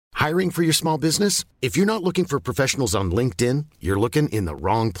Hiring for your small business? If you're not looking for professionals on LinkedIn, you're looking in the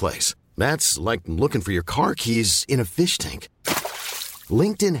wrong place. That's like looking for your car keys in a fish tank.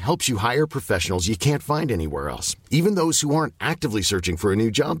 LinkedIn helps you hire professionals you can't find anywhere else, even those who aren't actively searching for a new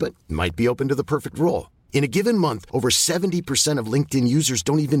job but might be open to the perfect role. In a given month, over 70% of LinkedIn users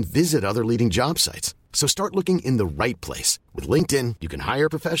don't even visit other leading job sites. So start looking in the right place. With LinkedIn, you can hire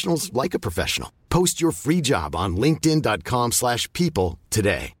professionals like a professional. Post your free job on linkedin.com/people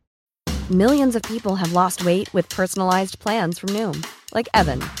today. Millions of people have lost weight with personalized plans from Noom. Like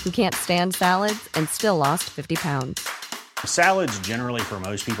Evan, who can't stand salads and still lost 50 pounds. Salads generally for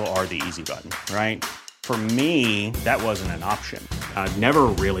most people are the easy button, right? For me, that wasn't an option. I never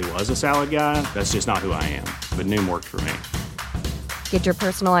really was a salad guy. That's just not who I am. But Noom worked for me. Get your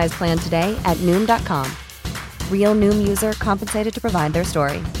personalized plan today at Noom.com. Real Noom user compensated to provide their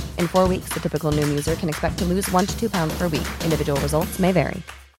story. In 4 weeks, the typical Noom user can expect to lose 1 to 2 pounds per week. Individual results may vary.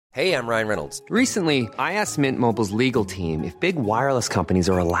 Hey, I'm Ryan Reynolds. Recently, I asked Mint Mobile's legal team if big wireless companies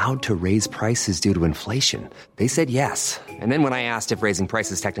are allowed to raise prices due to inflation. They said yes. And then when I asked if raising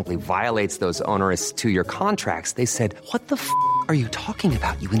prices technically violates those onerous two-year contracts, they said, "What the f*** are you talking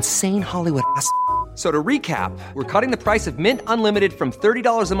about, you insane Hollywood ass?" So to recap, we're cutting the price of Mint Unlimited from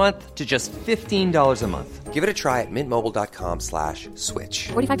 $30 a month to just $15 a month. Give it a try at mintmobile.com/switch.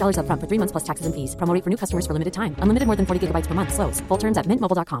 $45 up front for 3 months plus taxes and fees. Promo rate for new customers for limited time. Unlimited more than 40 gigabytes per month. Slows full terms at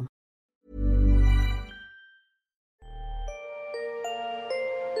mintmobile.com.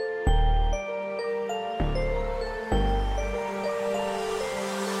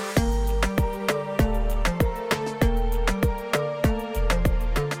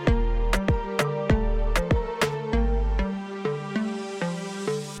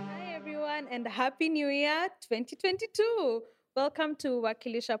 And Happy New Year 2022. Welcome to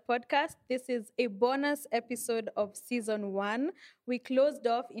Wakilisha Podcast. This is a bonus episode of Season 1. We closed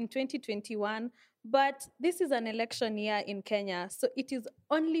off in 2021, but this is an election year in Kenya, so it is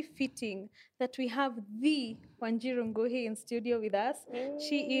only fitting that we have the Wanjiru Ngugi in studio with us.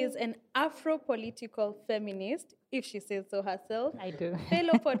 She is an Afro-political feminist, if she says so herself. I do.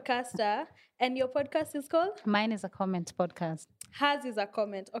 Fellow podcaster, and your podcast is called? Mine is a comment podcast. Hers is a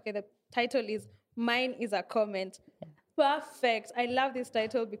comment. Okay, the title is Mine is a Comment. Yeah. Perfect. I love this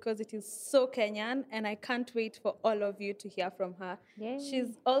title because it is so Kenyan, and I can't wait for all of you to hear from her. Yay.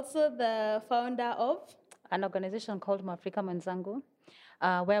 She's also the founder of an organization called Mwafrika Mwenzangu,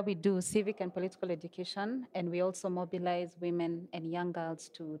 where we do civic and political education, and we also mobilize women and young girls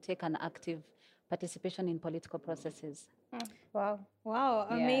to take an active participation in political processes. Wow,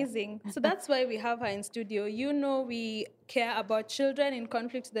 amazing. Yeah. So that's why we have her in studio. You know, we care about children in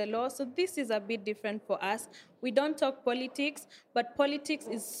conflict with the law, so this is a bit different for us. We don't talk politics, but politics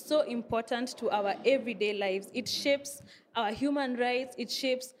is so important to our everyday lives. It shapes our human rights, it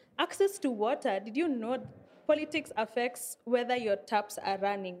shapes access to water. Did you know politics affects whether your taps are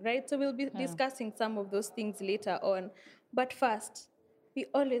running, right? So we'll be discussing some of those things later on. But first, we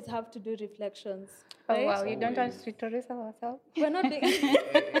always have to do reflections. Right? Oh, wow. You don't want to introduce ourselves? We're not doing...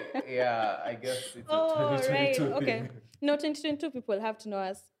 Yeah, I guess it's a 2022 right. thing. Okay. No, 2022 people have to know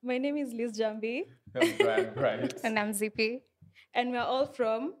us. My name is Liz Jambi. I'm Brian Bright. And I'm Zippy. And we're all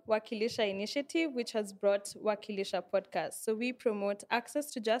from Wakilisha Initiative, which has brought Wakilisha Podcast. So we promote access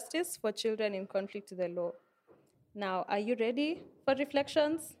to justice for children in conflict with the law. Now, are you ready for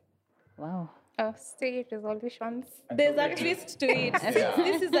reflections? Wow. Say resolutions. There's a twist to it.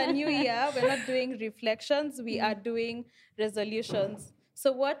 This is a new year. We're not doing reflections. We are doing resolutions.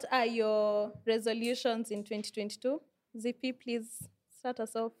 So what are your resolutions in 2022? Zippy, please start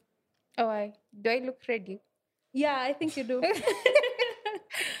us off. Do I look ready? Yeah, I think you do.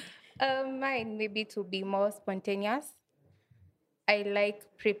 Mine maybe to be more spontaneous. I like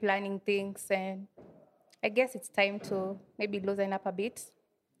pre-planning things, and I guess it's time to maybe loosen up a bit.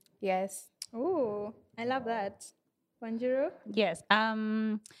 Yes. Oh, I love that. Wanjiru? Yes.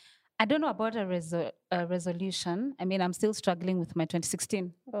 I don't know about a resolution. I mean, I'm still struggling with my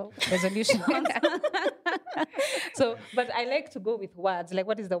 2016 resolution. So, but I like to go with words. Like,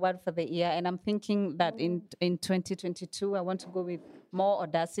 what is the word for the year? And I'm thinking that in 2022, I want to go with more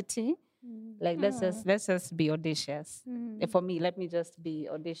audacity. Like, let's just be audacious. For me, let me just be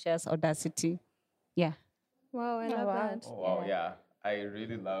audacious, audacity. Yeah. Wow, I love that. Oh, wow, yeah. I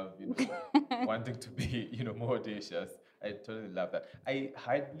really love, wanting to be, more audacious. I totally love that. I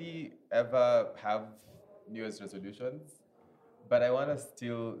hardly ever have New Year's resolutions, but I want to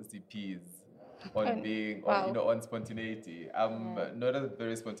steal ZPs on being, on spontaneity. I'm not a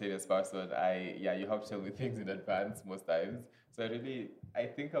very spontaneous person. You have to tell me things in advance most times. So I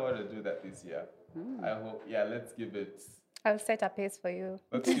think I want to do that this year. I hope, let's give it I'll set a pace for you.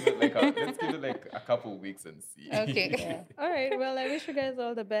 Let's give it like a couple weeks and see. Okay. All right. Well, I wish you guys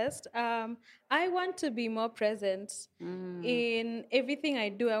all the best. I want to be more present in everything I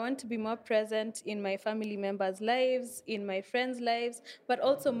do. I want to be more present in my family members' lives, in my friends' lives, but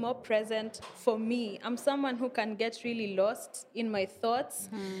also more present for me. I'm someone who can get really lost in my thoughts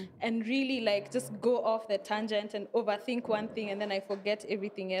and really like just go off the tangent and overthink one thing and then I forget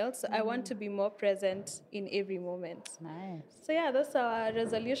everything else. So I want to be more present in every moment. Nice. So yeah, those are our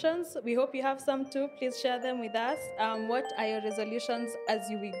resolutions. We hope you have some too. Please share them with us. What are your resolutions as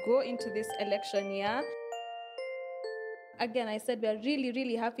we go into this election year? Again, I said we are really,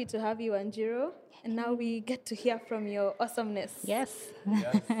 really happy to have you, Wanjiru. And now we get to hear from your awesomeness. Yes.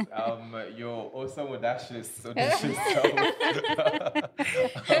 Yes, your awesome, audacious self.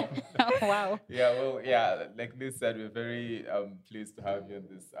 Wow. Yeah, well, yeah, like Liz said, we're very pleased to have you in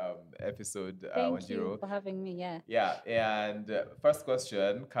this episode, Thank you Wanjiru. for having me. Yeah. Yeah, and first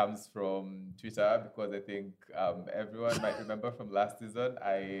question comes from Twitter because I think everyone might remember from last season,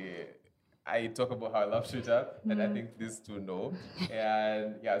 I talk about how I love Twitter, and I think these two know.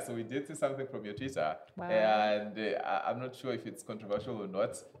 And yeah, so we did see something from your Twitter, and I'm not sure if it's controversial or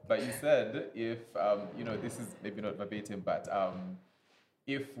not, but you said if, this is maybe not verbatim, but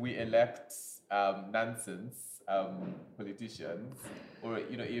if we elect nonsense politicians, or,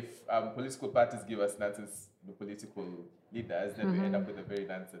 if political parties give us nonsense political leaders, then we end up with a very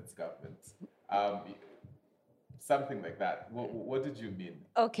nonsense government. Something like that. What did you mean?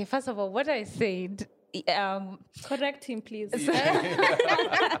 Okay, first of all, what I said... Correct him, please.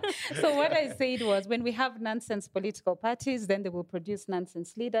 So what I said was, when we have nonsense political parties, then they will produce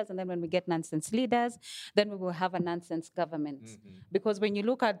nonsense leaders, and then when we get nonsense leaders, then we will have a nonsense government. Because when you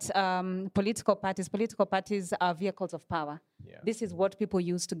look at political parties are vehicles of power. Yeah. This is what people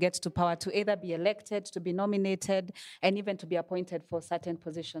use to get to power, to either be elected, to be nominated, and even to be appointed for certain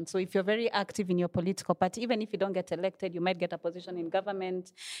positions. So if you're very active in your political party, even if you don't get elected, you might get a position in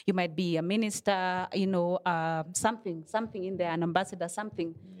government, you might be a minister, something in there, an ambassador,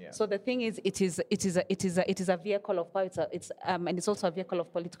 something. Yeah. So the thing is, it is a vehicle of power. And it's also a vehicle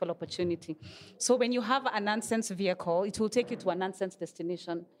of political opportunity. So when you have a nonsense vehicle, it will take you to a nonsense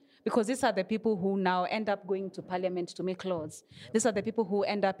destination. Because these are the people who now end up going to parliament to make laws. These are the people who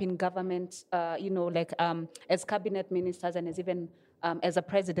end up in government, as cabinet ministers and as a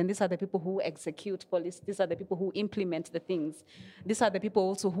president. These are the people who execute policy. These are the people who implement the things. These are the people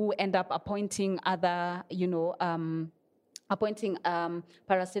also who end up appointing other,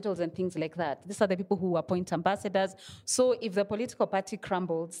 parastatals and things like that. These are the people who appoint ambassadors. So if the political party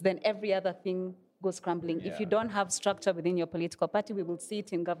crumbles, then every other thing goes crumbling. Yeah. If you don't have structure within your political party, we will see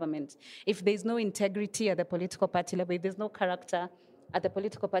it in government. If there's no integrity at the political party level, if there's no character at the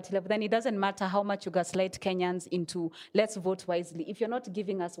political party level, then it doesn't matter how much you gaslight Kenyans into let's vote wisely. If you're not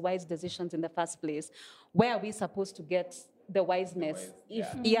giving us wise decisions in the first place, where are we supposed to get the wiseness?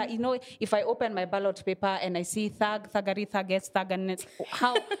 If I open my ballot paper and I see thuggery, thuggests, thuggery,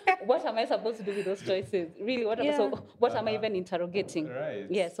 what am I supposed to do with those choices? Really, what am I even interrogating? Right.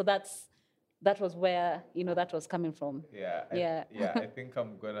 Yeah, so that was where, that was coming from. Yeah. I think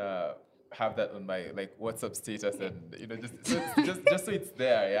I'm gonna have that on my WhatsApp status, and just so it's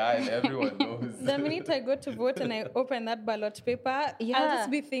there, and everyone knows. The minute I go to vote and I open that ballot paper, I'll just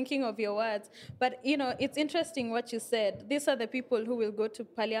be thinking of your words. But it's interesting what you said. These are the people who will go to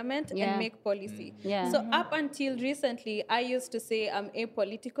parliament and make policy. So up until recently, I used to say I'm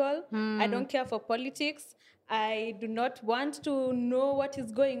apolitical. I don't care for politics. I do not want to know what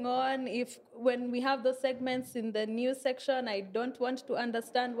is going on. When we have those segments in the news section, I don't want to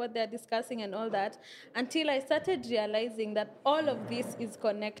understand what they're discussing and all that, until I started realizing that all of this is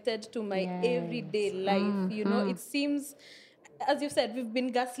connected to my everyday life. It seems, as you've said, we've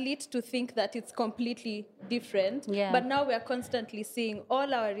been gaslit to think that it's completely different. But now we are constantly seeing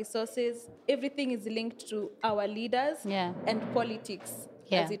all our resources, everything is linked to our leaders and politics.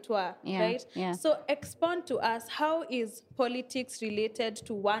 As it were, right? So expound to us, how is politics related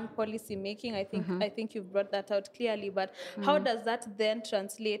to one policy making? I think you've brought that out clearly, but how does that then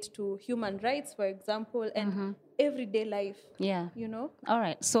translate to human rights, for example, and everyday life? All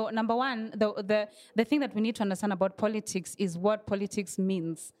right. So number one, the thing that we need to understand about politics is what politics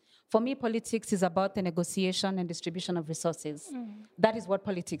means. For me, politics is about the negotiation and distribution of resources. That is what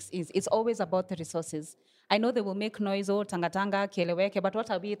politics is. It's always about the resources. I know they will make noise, tangatanga, kieleweke, but what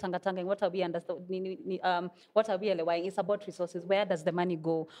are we tangatanga? What are we what are we elewai? It's about resources. Where does the money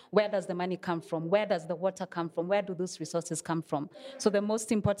go? Where does the money come from? Where does the water come from? Where do those resources come from? So the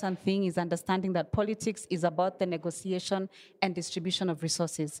most important thing is understanding that politics is about the negotiation and distribution of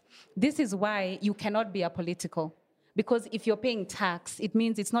resources. This is why you cannot be apolitical. Because if you're paying tax, it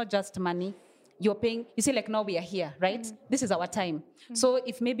means it's not just money. You're paying, you see, like now we are here, right? This is our time. So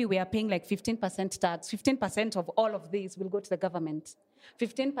if maybe we are paying like 15% tax, 15% of all of this will go to the government.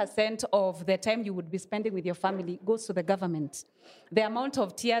 15% of the time you would be spending with your family goes to the government. The amount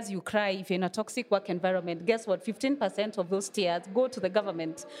of tears you cry if you're in a toxic work environment, guess what? 15% of those tears go to the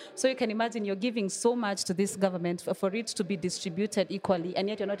government. So you can imagine you're giving so much to this government for it to be distributed equally, and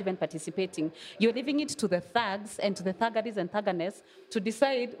yet you're not even participating. You're leaving it to the thugs and to the thuggeries and thuggeresses to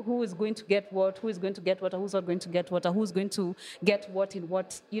decide who is going to get what, who is going to get what, or who's not going to get what, or who's going to get what in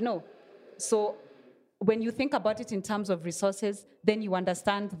what, you know. So when you think about it in terms of resources, then you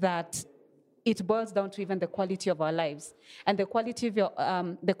understand that it boils down to even the quality of our lives. And the quality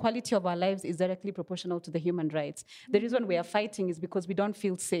of our lives is directly proportional to the human rights. The reason we are fighting is because we don't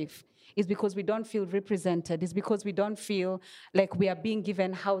feel safe. It's because we don't feel represented. It's because we don't feel like we are being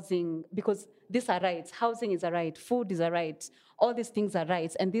given housing, because these are rights. Housing is a right. Food is a right. All these things are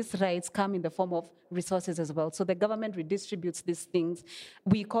rights, and these rights come in the form of resources as well. So the government redistributes these things.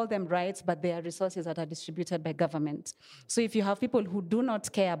 We call them rights, but they are resources that are distributed by government. So if you have people who do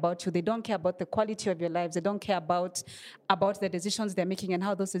not care about you, they don't care about the quality of your lives, they don't care about the decisions they're making and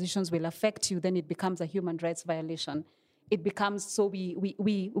how those decisions will affect you, then it becomes a human rights violation. It becomes, so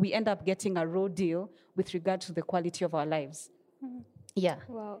we end up getting a raw deal with regard to the quality of our lives. Yeah.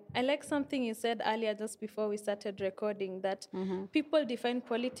 Wow. I like something you said earlier just before we started recording, that people define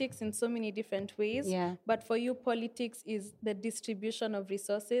politics in so many different ways. Yeah. But for you, politics is the distribution of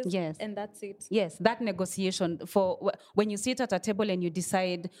resources. Yes. And that's it. Yes, that negotiation for when you sit at a table and you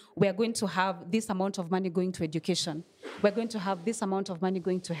decide we're going to have this amount of money going to education. We're going to have this amount of money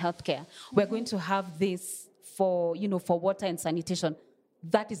going to healthcare. We're going to have this for water and sanitation.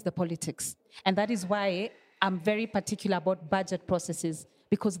 That is the politics. And that is why I'm very particular about budget processes,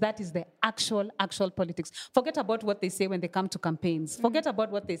 because that is the actual politics. Forget about what they say when they come to campaigns. Forget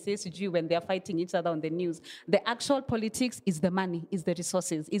about what they say to you when they're fighting each other on the news. The actual politics is the money, is the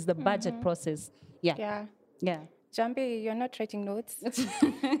resources, is the budget process. Yeah. Jambi, you're not writing notes.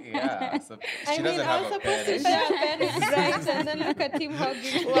 Yeah, so I was supposed to share a pen and write, and then look at him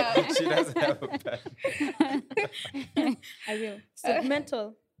hugging. Wow. She doesn't have a pen. I will. So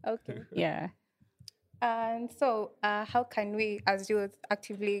mental. Okay. Yeah. And so how can we, as youth,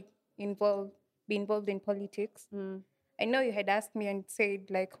 actively be involved in politics? I know you had asked me and said,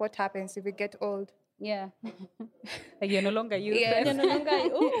 like, what happens if we get old? Yeah. Like you're no longer youth. Yes. You're no longer.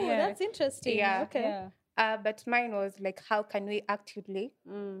 Oh, that's interesting. Yeah. Okay. Yeah. But mine was like, how can we actively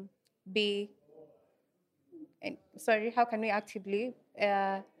be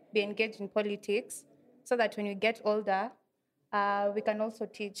engaged in politics, so that when we get older, we can also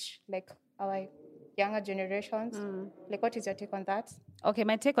teach like our younger generations. Like, what is your take on that? Okay,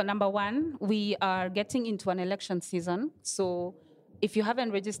 my take on number one, we are getting into an election season. So if you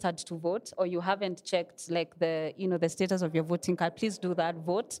haven't registered to vote, or you haven't checked like the status of your voting card, please do that,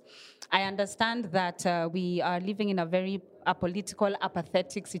 vote. I understand that we are living in a very political,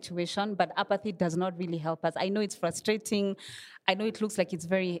 apathetic situation, but apathy does not really help us. I know it's frustrating. I know it looks like it's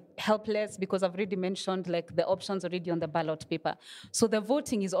very helpless, because I've already mentioned like the options already on the ballot paper. So the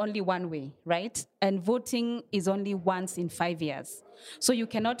voting is only one way, right? And voting is only once in 5 years. So you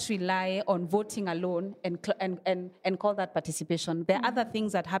cannot rely on voting alone and call that participation. There are other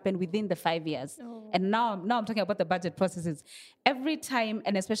things that happen within the 5 years. Oh. And now I'm talking about the budget processes. Every time,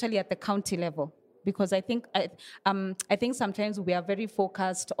 and especially at the county level, because I think sometimes we are very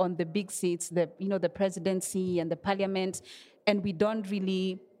focused on the big seats, the presidency and the parliament, and we don't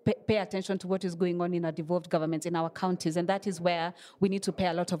really pay attention to what is going on in our devolved governments, in our counties, and that is where we need to pay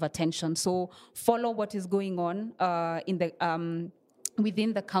a lot of attention. So follow what is going on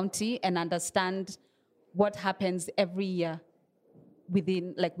within the county and understand what happens every year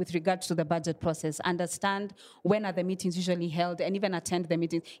with regards to the budget process. Understand when are the meetings usually held, and even attend the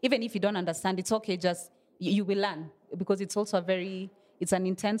meetings. Even if you don't understand, it's okay, just you will learn, because it's also it's an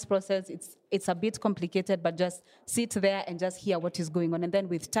intense process. It's a bit complicated, but just sit there and just hear what is going on. And then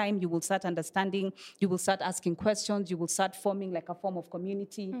with time, you will start understanding, you will start asking questions, you will start forming like a form of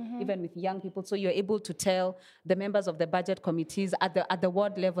community, even with young people. So you're able to tell the members of the budget committees at the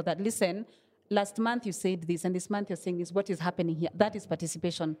ward level that, listen, last month you said this, and this month you're saying this. What is happening here? That is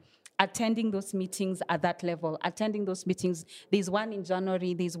participation. Attending those meetings at that level. Attending those meetings. There's one in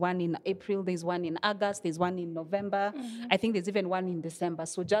January, there's one in April, there's one in August, there's one in November. I think there's even one in December.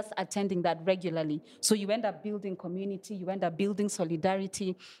 So just attending that regularly. So you end up building community, you end up building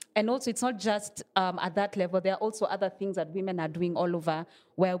solidarity. And also it's not just at that level. There are also other things that women are doing all over,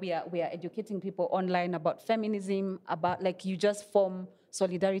 where we are educating people online about feminism, about like you just form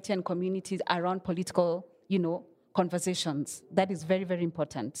solidarity and communities around political, conversations. That is very, very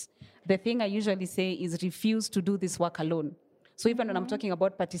important. The thing I usually say is refuse to do this work alone. So even when I'm talking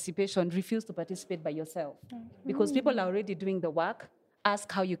about participation, refuse to participate by yourself. Because people are already doing the work.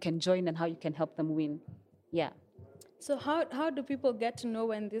 Ask how you can join and how you can help them win. Yeah. So how do people get to know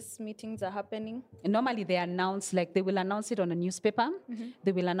when these meetings are happening? And normally they announce, like they will announce it on a newspaper.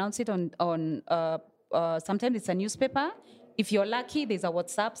 They will announce it on sometimes it's a newspaper. If you're lucky, there's a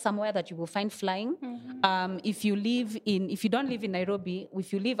WhatsApp somewhere that you will find flying. If you don't live in Nairobi,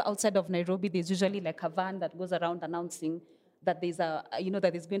 if you live outside of Nairobi, there's usually like a van that goes around announcing that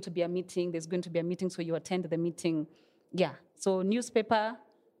that there's going to be a meeting. There's going to be a meeting, so you attend the meeting. Yeah. So newspaper,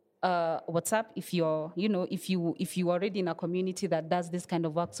 WhatsApp. If you're already in a community that does this kind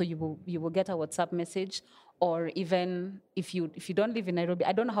of work, so you will get a WhatsApp message. Or even if you don't live in Nairobi,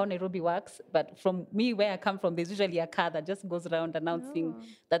 I don't know how Nairobi works, but from me, where I come from, there's usually a car that just goes around announcing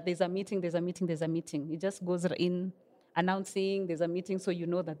that there's a meeting. It just goes in announcing there's a meeting, so you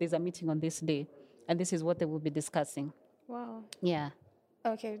know that there's a meeting on this day, and this is what they will be discussing. Wow. Yeah.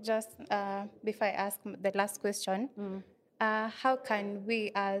 Okay, just before I ask the last question, how can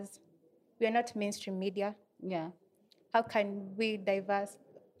we are not mainstream media? Yeah. How can we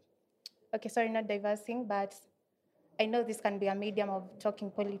not diversing, but I know this can be a medium of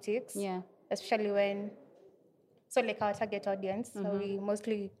talking politics. Yeah. Especially like our target audience, so we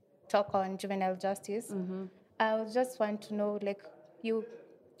mostly talk on juvenile justice. I would just want to know, like,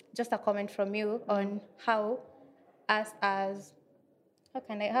 just a comment from you on how can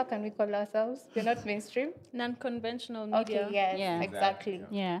we call ourselves? We're not mainstream. Non-conventional media. Okay, yes, Yeah. exactly.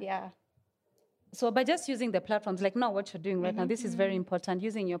 Yeah. So by just using the platforms, like now what you're doing right now, this is very important,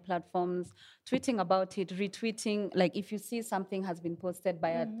 using your platforms, tweeting about it, retweeting, like if you see something has been posted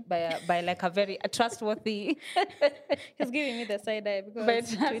by like a very trustworthy... He's giving me the side eye because by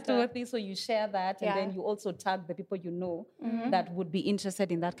trustworthy, so you share that, and then you also tag the people you know that would be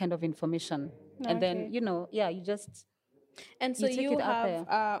interested in that kind of information. And then, you just... And so you have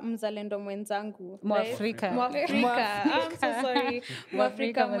Mzalendo Mwenzangu. Mwafrika. I'm so sorry.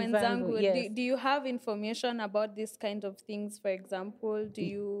 Mwafrika Mwenzangu. Yes. Do you have information about this kind of things, for example? Do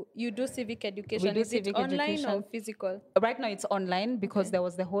you do civic education? Is it online or physical? Right now it's online because there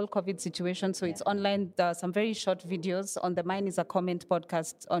was the whole COVID situation. So it's online. There are some very short videos on the Mine is a Comment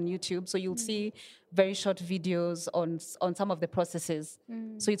podcast on YouTube. So you'll see very short videos on some of the processes.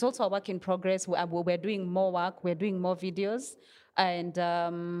 So it's also a work in progress. We're doing more work. We're doing more videos. And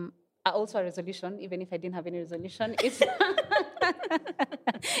also a resolution, even if I didn't have any resolution,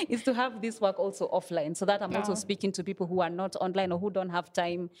 is to have this work also offline, so that I'm also speaking to people who are not online or who don't have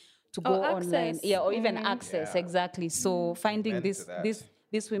time to go online. Yeah, or even access, exactly. So finding these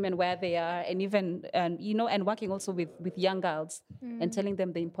women where they are, and even and working also with young girls and telling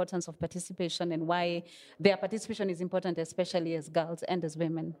them the importance of participation and why their participation is important, especially as girls and as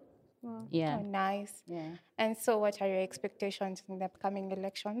women. Wow. Yeah. Oh, nice. Yeah. And so what are your expectations in the upcoming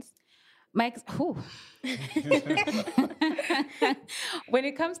elections? When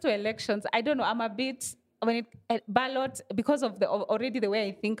it comes to elections, I don't know. I'm a bit ballot, because of already the way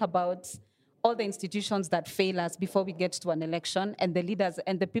I think about all the institutions that fail us before we get to an election, and the leaders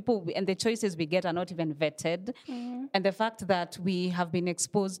and the people and the choices we get are not even vetted, and the fact that we have been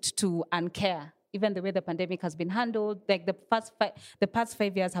exposed to uncare. Even the way the pandemic has been handled, like the past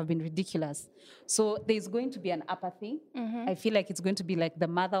 5 years have been ridiculous. So there's going to be an apathy. I feel like it's going to be like the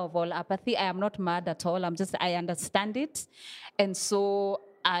mother of all apathy. I am not mad at all. I understand it. And so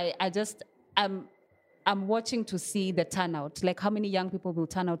I'm watching to see the turnout, like how many young people will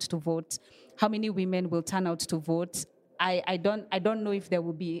turn out to vote, how many women will turn out to vote. I don't know if there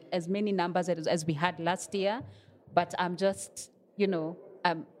will be as many numbers as we had last year, but I'm just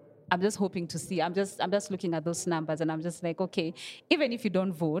hoping to see. I'm just looking at those numbers, and I'm just like, okay, even if you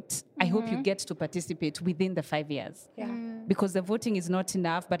don't vote, I hope you get to participate within the 5 years. Yeah. Because the voting is not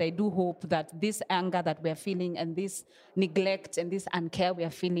enough, but I do hope that this anger that we're feeling and this neglect and this uncare we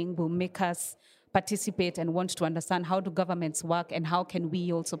are feeling will make us participate and want to understand how do governments work, and how can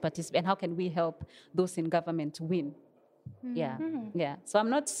we also participate, and how can we help those in government win. Yeah. So I'm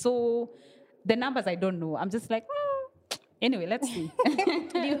not the numbers I don't know. I'm just like, anyway, let's see.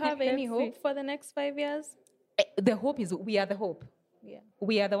 Do you have any hope for the next 5 years? The hope is we are the hope. Yeah.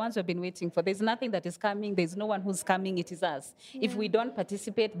 We are the ones who have been waiting for. There's nothing that is coming. There's no one who's coming. It is us. If we don't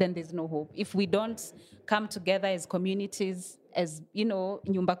participate, then there's no hope. If we don't come together as communities, as,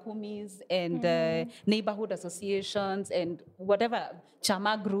 nyumba kumis and neighborhood associations and whatever,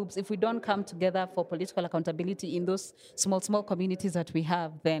 chama groups, if we don't come together for political accountability in those small communities that we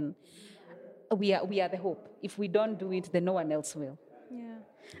have, then we are the hope. If we don't do it, then no one else will. Yeah.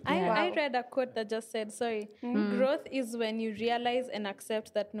 I read a quote that just said, growth is when you realize and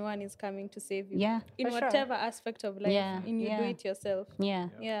accept that no one is coming to save you. Yeah. In For whatever aspect of life, and you do it yourself. Yeah.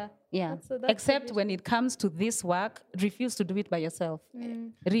 Yeah. Yeah. That's Except when it comes to this work, refuse to do it by yourself.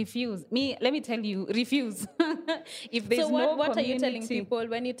 Refuse. Let me tell you, refuse. If there's what are you telling people?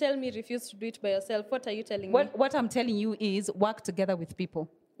 When you tell me refuse to do it by yourself, what are you telling me? What I'm telling you is work together with people.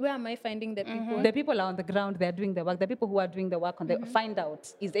 Where am I finding the people? The people are on the ground, they're doing the work. The people who are doing the work, find out,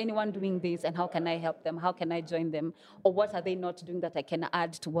 is anyone doing this and how can I help them? How can I join them? Or what are they not doing that I can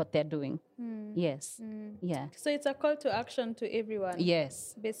add to what they're doing? Yes. Yeah. So it's a call to action to everyone.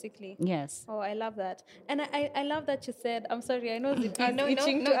 Yes. Basically. Yes. Oh, I love that. And I love that you said, I'm sorry, I know it's No,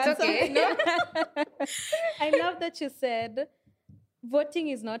 itching no, to it's answer. okay. No. I love that you said voting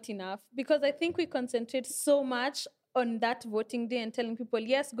is not enough, because I think we concentrate so much on that voting day and telling people,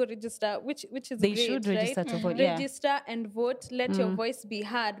 yes, go register, which is They great, should register right? to vote, yeah. Register and vote, let your voice be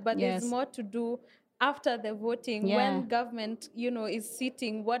heard. But Yes. there's more to do after the voting. Yeah. When government, is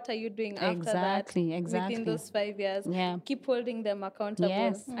sitting, what are you doing after that? Exactly. Within those 5 years. Yeah. Keep holding them accountable.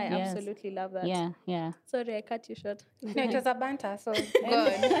 Yes. I Yes. absolutely love that. Yeah. Sorry, I cut you short. No, it was a banter, so good.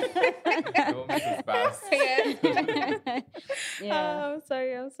 Don't make it fast. I'm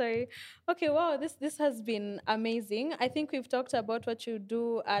sorry. Okay, wow, this has been amazing. I think we've talked about what you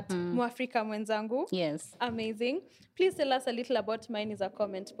do at Mwafrika Mwenzangu. Yes. Amazing. Please tell us a little about Mine is a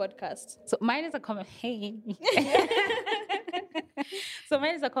Comment podcast. So Mine is a Comment. Hey. So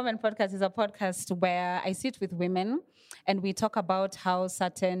Mine is a Comment podcast is a podcast where I sit with women and we talk about how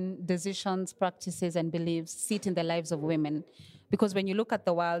certain decisions, practices, and beliefs sit in the lives of women. Because when you look at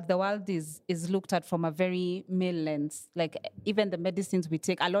the world is looked at from a very male lens. Like even the medicines we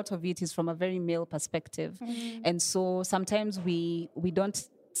take, a lot of it is from a very male perspective. And so sometimes we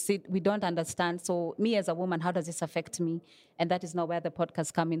don't understand. So me as a woman, how does this affect me? And that is now where the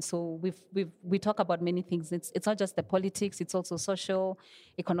podcast come in. So we talk about many things. It's not just the politics, it's also social,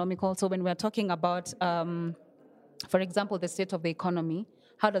 economical. So when we're talking about, for example, the state of the economy,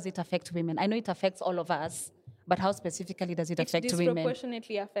 how does it affect women? I know it affects all of us, but how specifically does it affect women? It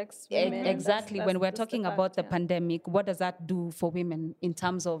disproportionately affects women. Exactly. When we're talking about the fact, pandemic, what does that do for women in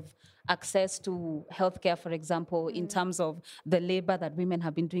terms of access to healthcare, for example, in terms of the labor that women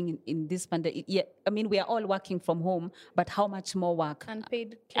have been doing in this pandemic? Yeah, I mean, we are all working from home, but how much more work?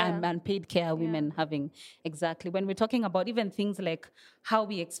 Unpaid care. And unpaid care women having. Exactly. When we're talking about even things like how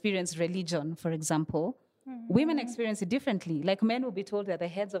we experience religion, for example, women experience it differently. Like men will be told they're the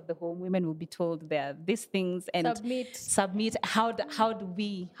heads of the home, women will be told they're these things and submit. How do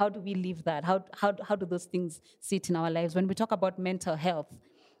we live that? How do those things sit in our lives? When we talk about mental health,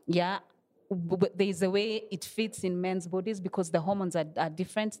 there's a way it fits in men's bodies because the hormones are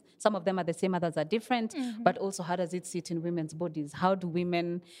different. Some of them are the same, others are different. But also, how does it sit in women's bodies? How do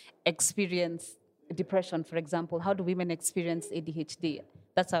women experience depression, for example? How do women experience ADHD?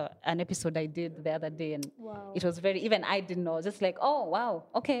 That's an episode I did the other day, and it was even I didn't know. Just like, oh, wow,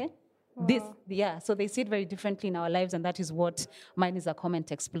 okay. Wow. So they sit very differently in our lives, and that is what Mine is a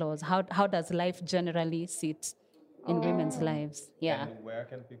Comment explores. How does life generally sit in women's lives? Yeah. And where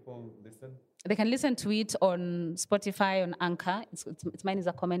can people listen? They can listen to it on Spotify, on Anchor. It's Mine is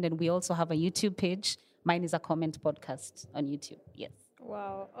a Comment, and we also have a YouTube page, Mine is a Comment podcast on YouTube. Yes.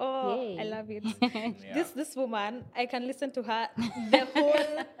 Wow. Oh, Yay. I love it. This woman, I can listen to her the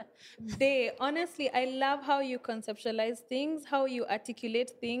whole day. Honestly, I love how you conceptualize things, how you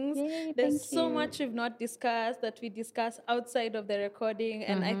articulate things. Yay, There's so much we've not discussed that we discuss outside of the recording.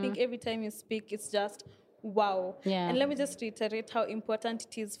 And I think every time you speak, it's just wow. Yeah. And let me just reiterate how important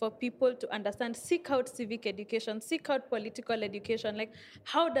it is for people to understand, seek out civic education, seek out political education. Like,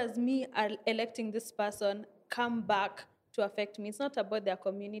 how does me electing this person come back to affect me? It's not about their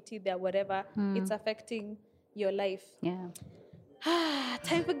community, their whatever. It's affecting your life. Yeah.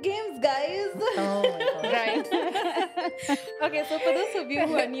 Time for games, guys. Oh my God. Right. Okay, so for those of you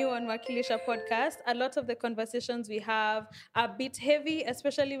who are new on Wakilisha podcast, a lot of the conversations we have are a bit heavy,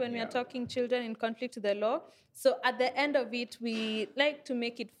 especially when we are talking children in conflict with the law. So at the end of it, we like to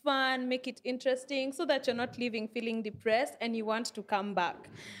make it fun, make it interesting, so that you're not leaving feeling depressed and you want to come back.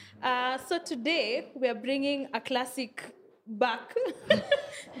 So today, we are bringing a classic back.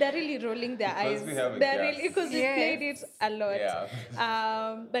 They're really rolling their eyes. Because we played it a lot.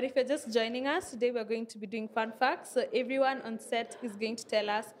 Yeah. But if you're just joining us, today we're going to be doing fun facts. So everyone on set is going to tell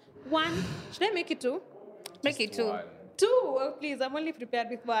us one. Should I make it two? Make it two. One. Two? Oh, please, I'm only prepared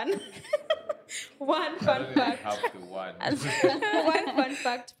with one. One fun fact. Have the one. One fun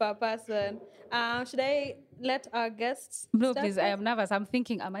fact per person. Should I let our guests? No, start please. I am nervous. I'm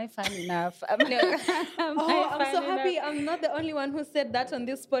thinking, am I fun enough? I'm so happy. I'm not the only one who said that on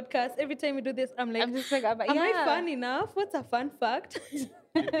this podcast. Every time we do this, I'm like, I'm just like, am I fun enough? What's a fun fact?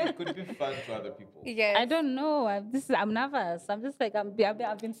 It could be fun to other people. Yes. I don't know. I'm nervous. I'm just like, I've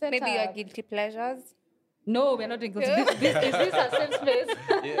been set Maybe up. your guilty pleasures. No, we're not doing good. Is this a safe space?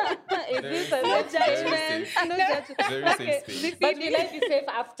 Yeah. Is this a No safe space? judgment. No judgment. Very safe space. But will I be safe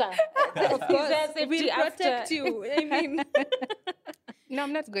after? Of course, safety we'll after? protect you. I mean, No,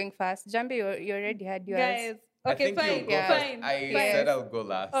 I'm not going fast. Jambi, you already had yours. guys. I Okay, think fine. you'll go first. Fine. I fine. said I'll go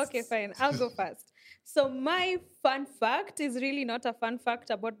last. Okay, fine. I'll go first. So my fun fact is really not a fun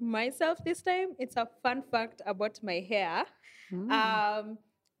fact about myself this time. It's a fun fact about my hair.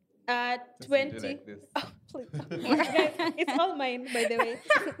 At Just 20. do like this. Please. Guys, it's all mine, by the way.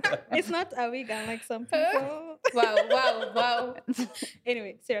 It's not a wig unlike some people. Wow.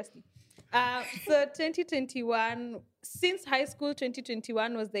 Anyway, seriously. So 2021, since high school,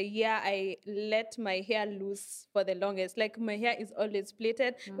 2021 was the year I let my hair loose for the longest. Like my hair is always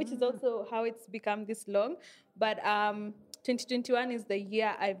plaited, which is also how it's become this long. But 2021 is the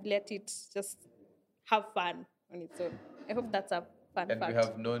year I've let it just have fun on its own. I hope that's a fun And fact. we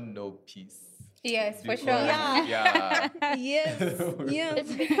have known no peace. Yes, for Because- sure. Yeah. Yeah.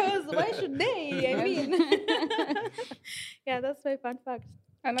 Yes, because why should they? I mean, yeah, that's my fun fact.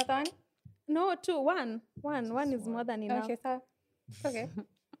 Another one? No, two, one is more than enough. Okay, sir. Okay.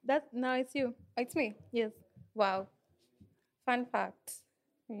 Now it's you. It's me. Yes. Wow. Fun fact.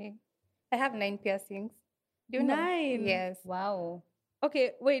 Okay. I have 9 piercings. Do you know? 9? Yes. Wow.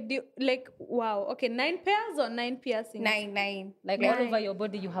 Okay, wait. Wow. Okay, 9 pairs or 9 piercings? 9. Like Yeah. all over your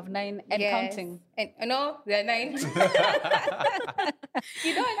body, you have 9 and Yes. counting. And no, they're 9.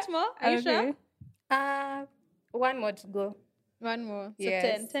 You don't want more? Are you sure? One more to go. One more. So Yes.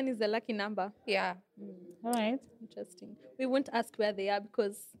 10. 10 is the lucky number. Yeah. All right. Interesting. We won't ask where they are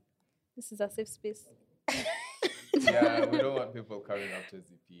because this is a safe space. Yeah, we don't want people coming after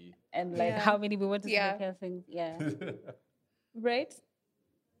ZP. And like Yeah. how many we want to Yeah. see the things. Yeah. Right?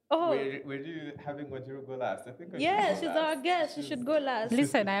 Oh, We're really having Wanjiru go last. I think I should yeah, go she's last. our guest. She should go last.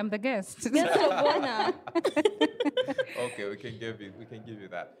 Listen, I am the guest. Guest of honor. Okay, we can give you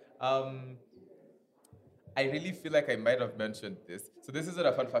that. I really feel like I might have mentioned this. So this isn't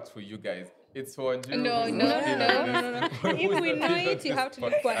a fun fact for you guys. It's for Wanjiru. No. who's not been on No. this- If who's we not know been on it, you this have to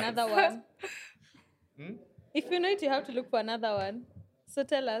look for podcast. another one. Hmm? If you know it, you have to look for another one. So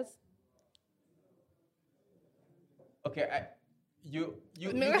tell us. Okay, you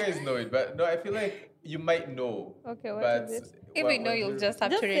guys know it, but no, I feel like you might know. Okay, what but is it? If we know, you'll just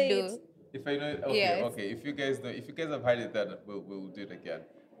have Just to say redo. it. If I know it, okay, Yes. okay. If you guys know, if you guys have heard it, then we'll do it again.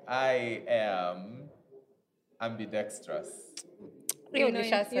 I am ambidextrous. You know it.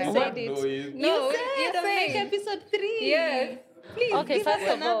 Nisha You said. said No, it. you- No, you said on like said. episode 3. Yes. Please Okay, give us first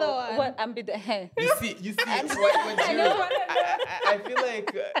of another all, one. what hair? You see, I feel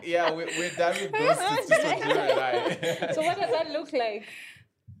like, yeah, we're done with those. It's just Wanjiru and I. So what does that look like?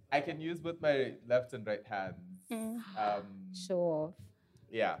 I can use both my left and right hands. Sure.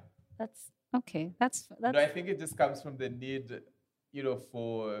 Yeah. That's okay. That's No, I think it just comes from the need,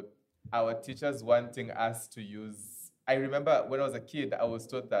 for our teachers wanting us to use. I remember when I was a kid, I was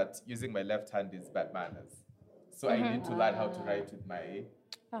taught that using my left hand is bad manners. So I need to learn how to write with my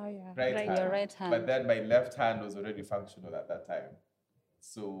Oh, yeah. right hand. your right hand. But then my left hand was already functional at that time.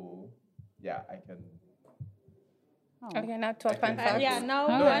 So, yeah, I can. Okay, now to a fun can- fact. Yeah, now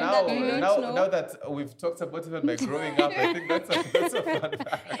No, one that we don't know. now that we've talked about even my growing up, I think that's a fun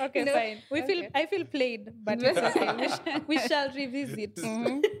fact. Okay, No. fine. I feel played, but it's okay. We shall revisit.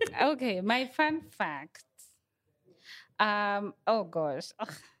 Okay, my fun fact. Oh gosh.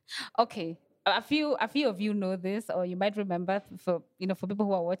 Ugh. Okay. A few of you know this, or you might remember for people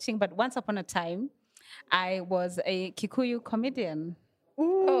who are watching. But once upon a time, I was a Kikuyu comedian.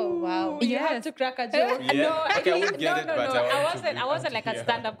 Oh, wow. You have Yes. to crack a joke. Yeah. No, Okay, I actually, would get it, but I wasn't like a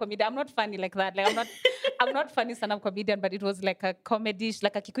stand-up comedian. I'm not funny like that. Like I'm not funny stand-up comedian, but it was like a comedy,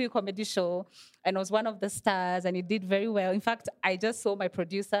 like a Kikuyu comedy show, and I was one of the stars, and it did very well. In fact, I just saw my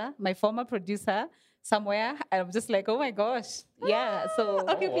former producer, somewhere, and I'm just like, oh my gosh, yeah. So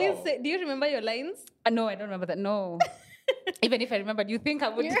Okay, Oh, please wow. say, do you remember your lines? no, I don't remember that. No, even if I remembered, you think I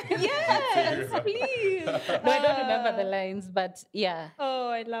would? Yes, please. No, I don't remember the lines, but yeah. Oh,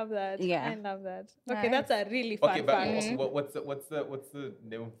 I love that. Yeah. I love that. Okay, Nice. that's a really fun Okay, but fact. what's the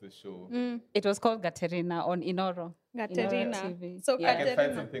name of the show? It was called Gaterina on Inoro. Gaterina. TV. So Yeah. I can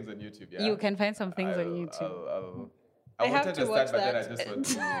find Gaterina. some things on YouTube. Yeah, You can find some things on I'll- YouTube. I'll I have wanted to to watch start, but then I that. just want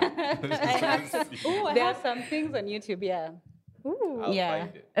to. There are some things on YouTube, yeah. Ooh. I'll Yeah.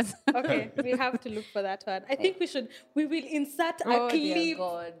 find it. Okay, we have to look for that one. I think we will insert a Oh, dear clip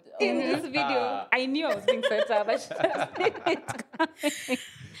God. in this video. I knew I was being set up. I should have seen it coming.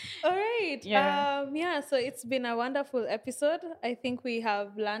 All right. Yeah. So it's been a wonderful episode. I think we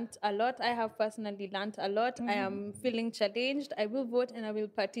have learned a lot. I have personally learned a lot. I am feeling challenged. I will vote and I will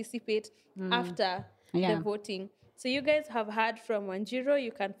participate after the voting. So you guys have heard from Wanjiru.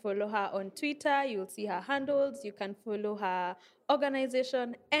 You can follow her on Twitter. You'll see her handles. You can follow her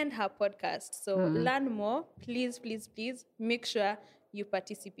organization and her podcast. So learn more. Please, please, please make sure you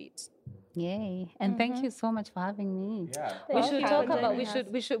participate. Yay. And thank you so much for having me. Yeah. We should you talk for about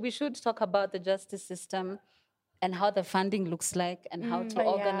joining we should talk about the justice system and how the funding looks like and how to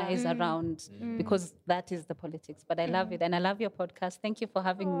organize around because that is the politics. But I love it and I love your podcast. Thank you for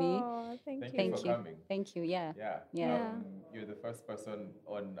having me. Oh, thank you. Thank you for coming. Thank you. Yeah. Yeah. You're the first person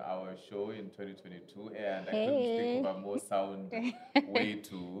on our show in 2022, and I couldn't think of a more sound way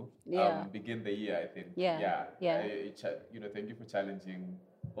to begin the year, I think. Yeah. Thank you for challenging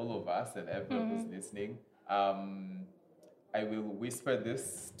all of us and everyone who's listening. I will whisper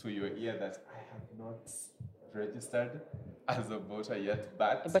this to your ear that I have not registered as a voter yet,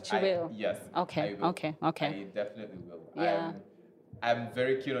 but you will. Yes. Okay. I will. Okay. I definitely will. Yeah. I'm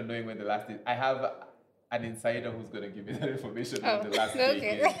very keen on knowing when the last day. I have an insider who's going to give me that information when the last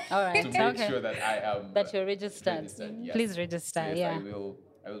day is. All right. To make sure that I am that you're registered. Yes. Please register. Yes,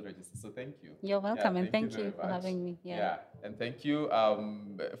 I will register. So thank you. You're welcome, and thank you for much. having me. Yeah. And thank you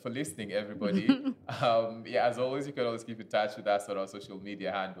for listening, everybody. As always, you can always keep in touch with us on our social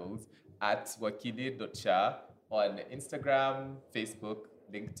media handles at wakili.sha on Instagram, Facebook,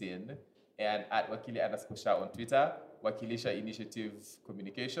 LinkedIn, and at wakili_sha on Twitter, Wakilisha Initiative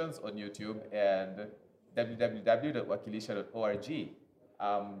Communications on YouTube, and www.wakilisha.org.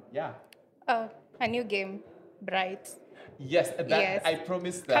 A new game, Bright. Yes, I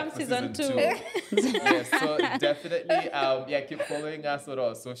promised that Come for season 2. Yes, so definitely, keep following us on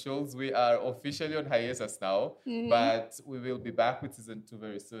our socials. We are officially on hiatus now, but we will be back with season 2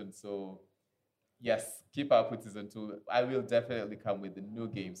 very soon. So, yes, keep up with season 2. I will definitely come with the new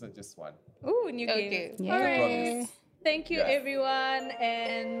games, not just one. Ooh, new games. Yeah. All right. Thank you, everyone,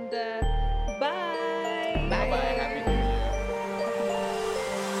 and bye. Bye-bye. Happy New Year.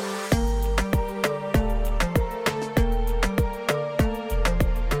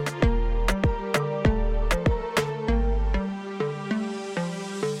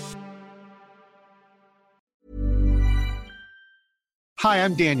 Hi,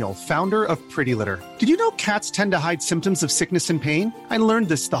 I'm Daniel, founder of Pretty Litter. Did you know cats tend to hide symptoms of sickness and pain? I learned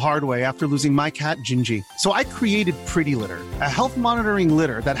this the hard way after losing my cat, Gingy. So I created Pretty Litter, a health monitoring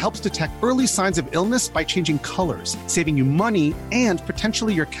litter that helps detect early signs of illness by changing colors, saving you money and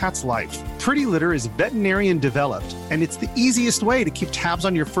potentially your cat's life. Pretty Litter is veterinarian developed, and it's the easiest way to keep tabs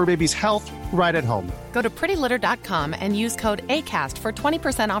on your fur baby's health right at home. Go to prettylitter.com and use code ACAST for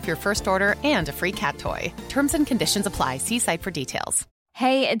 20% off your first order and a free cat toy. Terms and conditions apply. See site for details.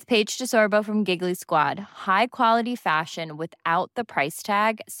 Hey, it's Paige DeSorbo from Giggly Squad. High quality fashion without the price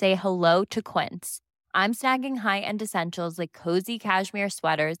tag. Say hello to Quince. I'm snagging high-end essentials like cozy cashmere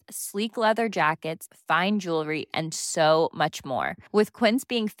sweaters, sleek leather jackets, fine jewelry, and so much more. With Quince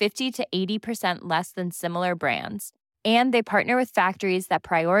being 50 to 80% less than similar brands. And they partner with factories that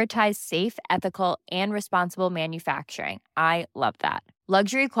prioritize safe, ethical, and responsible manufacturing. I love that.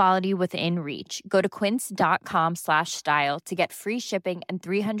 Luxury quality within reach. Go to quince.com/style to get free shipping and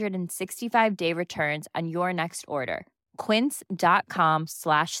 365-day returns on your next order.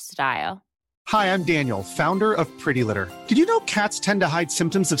 Quince.com/style. Hi, I'm Daniel, founder of Pretty Litter. Did you know cats tend to hide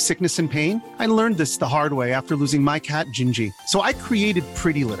symptoms of sickness and pain? I learned this the hard way after losing my cat, Gingy. So I created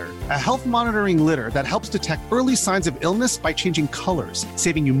Pretty Litter, a health monitoring litter that helps detect early signs of illness by changing colors,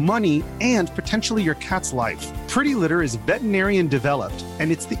 saving you money and potentially your cat's life. Pretty Litter is veterinarian developed,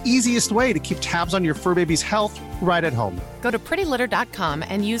 and it's the easiest way to keep tabs on your fur baby's health right at home. Go to prettylitter.com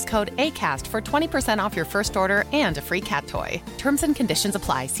and use code ACAST for 20% off your first order and a free cat toy. Terms and conditions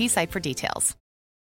apply. See site for details.